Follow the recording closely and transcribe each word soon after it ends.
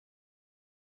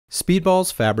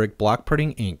Speedball's fabric block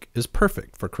printing ink is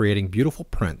perfect for creating beautiful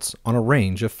prints on a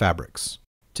range of fabrics.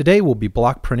 Today we'll be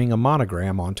block printing a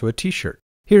monogram onto a t-shirt.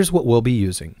 Here's what we'll be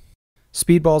using.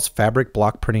 Speedball's fabric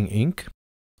block printing ink,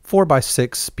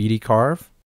 4x6 Speedy Carve,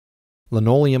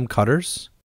 linoleum cutters,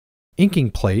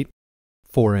 inking plate,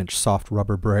 4-inch soft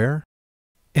rubber brayer,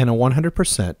 and a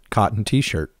 100% cotton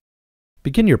t-shirt.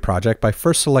 Begin your project by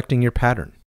first selecting your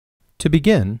pattern. To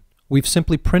begin, we've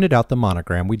simply printed out the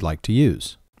monogram we'd like to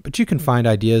use. But you can find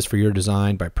ideas for your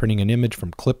design by printing an image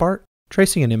from clip art,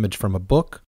 tracing an image from a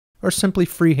book, or simply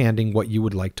freehanding what you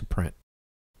would like to print.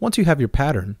 Once you have your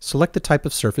pattern, select the type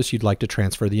of surface you'd like to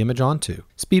transfer the image onto.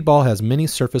 Speedball has many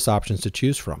surface options to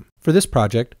choose from. For this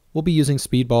project, we'll be using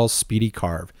Speedball's Speedy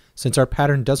Carve, since our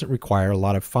pattern doesn't require a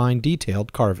lot of fine,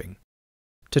 detailed carving.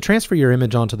 To transfer your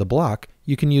image onto the block,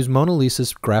 you can use Mona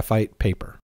Lisa's graphite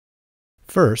paper.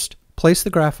 First, place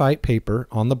the graphite paper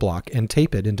on the block and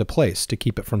tape it into place to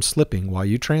keep it from slipping while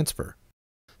you transfer.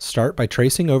 Start by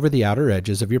tracing over the outer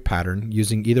edges of your pattern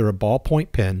using either a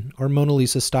ballpoint pen or Mona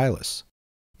Lisa stylus.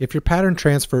 If your pattern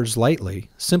transfers lightly,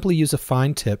 simply use a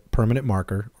fine tip permanent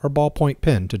marker or ballpoint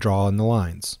pen to draw in the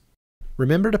lines.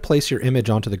 Remember to place your image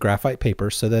onto the graphite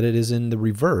paper so that it is in the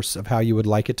reverse of how you would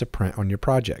like it to print on your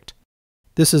project.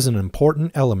 This is an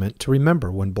important element to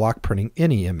remember when block printing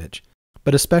any image,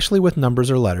 but especially with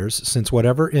numbers or letters, since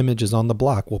whatever image is on the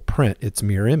block will print its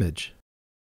mirror image.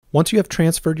 Once you have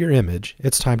transferred your image,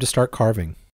 it's time to start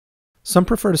carving. Some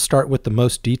prefer to start with the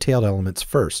most detailed elements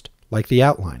first, like the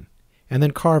outline, and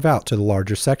then carve out to the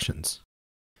larger sections.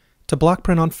 To block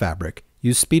print on fabric,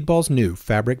 use Speedball's new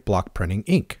fabric block printing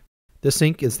ink. This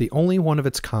ink is the only one of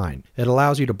its kind. It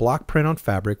allows you to block print on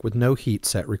fabric with no heat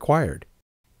set required.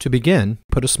 To begin,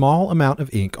 put a small amount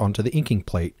of ink onto the inking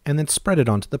plate and then spread it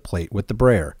onto the plate with the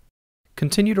brayer.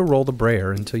 Continue to roll the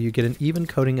brayer until you get an even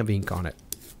coating of ink on it.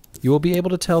 You will be able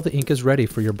to tell the ink is ready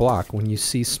for your block when you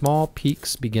see small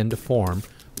peaks begin to form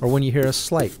or when you hear a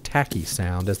slight tacky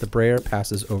sound as the brayer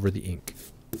passes over the ink.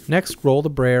 Next, roll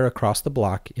the brayer across the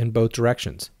block in both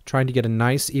directions, trying to get a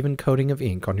nice even coating of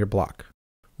ink on your block.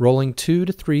 Rolling 2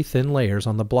 to 3 thin layers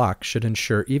on the block should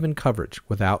ensure even coverage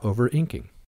without over-inking.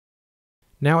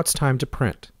 Now it's time to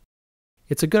print.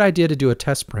 It's a good idea to do a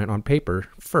test print on paper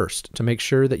first to make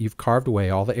sure that you've carved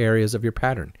away all the areas of your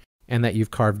pattern and that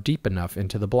you've carved deep enough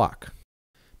into the block.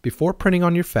 Before printing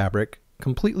on your fabric,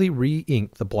 completely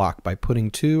re-ink the block by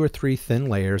putting 2 or 3 thin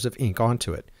layers of ink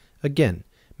onto it, again,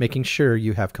 making sure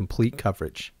you have complete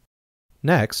coverage.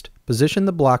 Next, position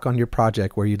the block on your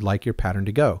project where you'd like your pattern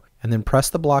to go, and then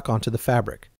press the block onto the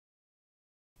fabric.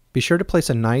 Be sure to place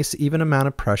a nice, even amount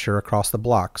of pressure across the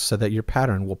block so that your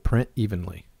pattern will print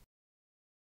evenly.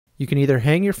 You can either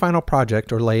hang your final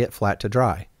project or lay it flat to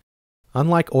dry.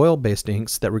 Unlike oil-based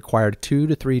inks that require 2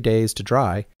 to 3 days to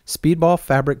dry, Speedball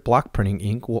fabric block printing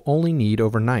ink will only need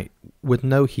overnight, with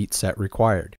no heat set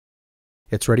required.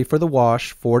 It's ready for the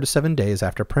wash 4 to 7 days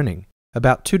after printing,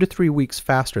 about 2 to 3 weeks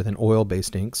faster than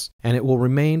oil-based inks, and it will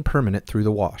remain permanent through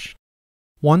the wash.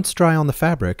 Once dry on the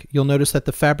fabric, you'll notice that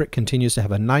the fabric continues to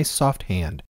have a nice soft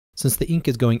hand, since the ink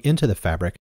is going into the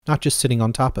fabric, not just sitting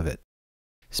on top of it.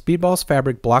 Speedball's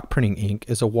fabric block printing ink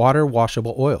is a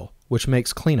water-washable oil, which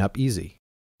makes cleanup easy.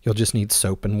 You'll just need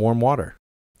soap and warm water.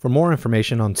 For more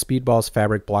information on Speedball's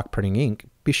fabric block printing ink,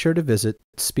 be sure to visit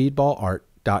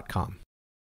speedballart.com.